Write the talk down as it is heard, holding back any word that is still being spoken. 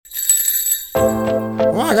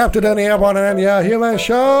Welcome to Danny Airborne and Enya Human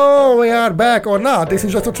Show. We are back or not. This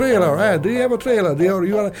is just a trailer. Do you have a trailer?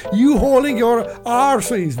 You holding your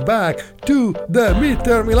RCs back to the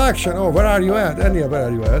midterm election. Oh, where are you at? Enya, where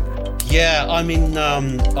are you at? Yeah, I'm in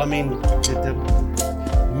the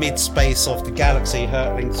mid-space of the galaxy,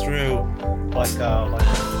 hurtling through like a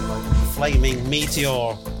flaming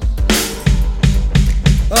meteor.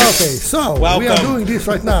 Okay, so Welcome. We are doing this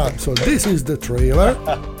right now. So this is the trailer.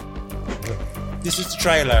 This is the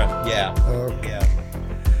trailer, yeah. Okay.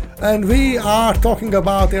 Yeah. And we are talking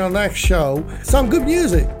about in our next show some good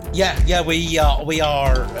music. Yeah, we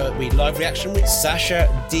live reaction with Sasha,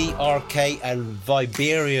 DRK, and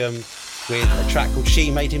Viberium with a track called She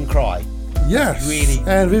Made Him Cry. Yes, Really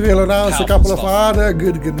and we will announce a couple stuff. of other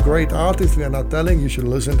good, great artists we are not telling. You should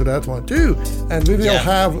listen to that one too. And we will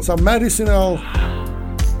have some medicinal,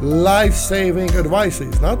 life-saving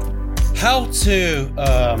advices, not? How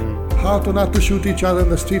to not to shoot each other in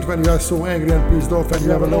the street when you are so angry and pissed off and you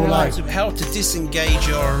have a low life. How to disengage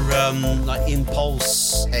your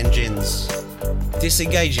impulse engines.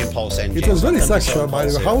 Disengage impulse engines. It was very Don't be so sexual, by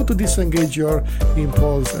the way. impulsive. How to disengage your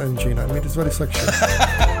impulse engine. I mean, it's very sexual.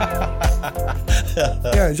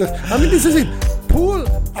 This is it. Pull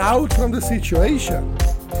out from the situation.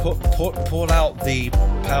 Pull out the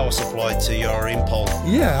power supply to your impulse.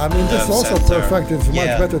 Yeah, I mean, this is also center. perfect. It's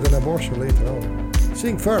much better than abortion later on.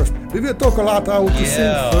 Sing first. We will talk a lot how to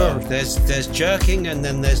sing first. There's jerking and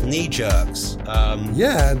then there's knee jerks.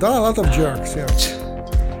 Yeah, there are a lot of jerks, yeah.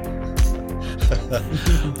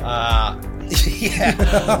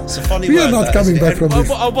 Yeah, it's a funny We word. are not coming back from this.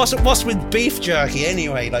 What's with beef jerky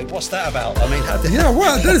anyway? Like, what's that about? I mean, Yeah,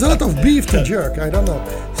 well, there's a lot of beef to jerk. I don't know.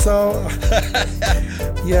 So,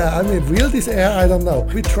 yeah, I mean, will this air? I don't know.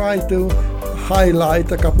 We try to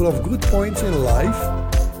highlight a couple of good points in life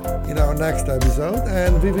in our next episode,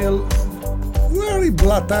 and we will very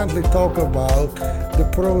blatantly talk about the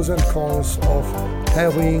pros and cons of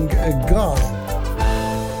having a gun.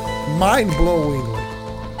 Mind-blowingly.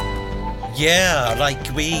 yeah, like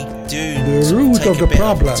we do. The root of the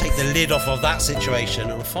problem. Take the lid off of that situation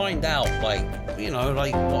and find out, like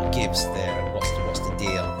what gives there. What's the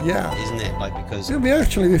deal? Yeah. Isn't it? Like because Yeah,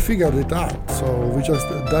 we figured it out. So we just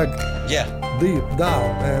dug deep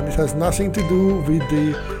down, and it has nothing to do with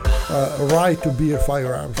the right to bear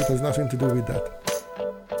firearms. It has nothing to do with that.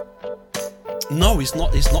 No, it's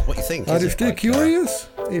not. It's not what you think. Are is you it? still Like, curious?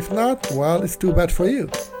 If not, well, it's too bad for you.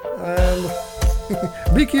 And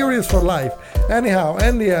be curious for life. Anyhow,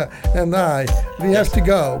 Enya and I, we have to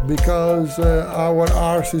go because our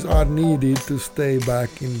arses are needed to stay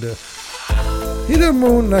back in the hidden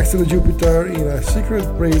moon next to the Jupiter in a secret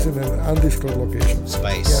place in an undisclosed location.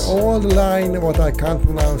 Space. Yeah, all the line what I can't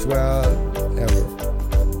pronounce well ever.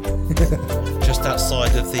 Just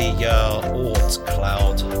outside of the Oort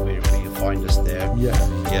cloud, where you find us there. Yeah.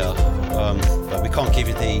 But we can't give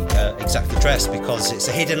you the exact address because it's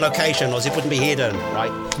a hidden location, or it wouldn't be hidden,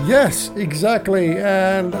 right? Yes, exactly.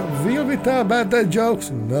 And will we tell bad dad jokes?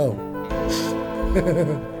 No.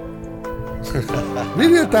 We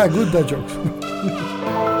will tell good dad jokes.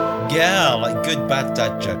 Yeah, like good bad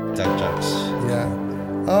dad jokes. Yeah.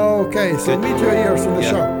 Okay, so meet your ears in the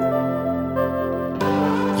show.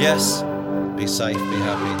 Yes. Be safe, be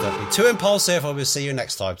happy, don't be too impulsive. I will see you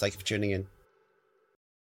next time. Thank you for tuning in.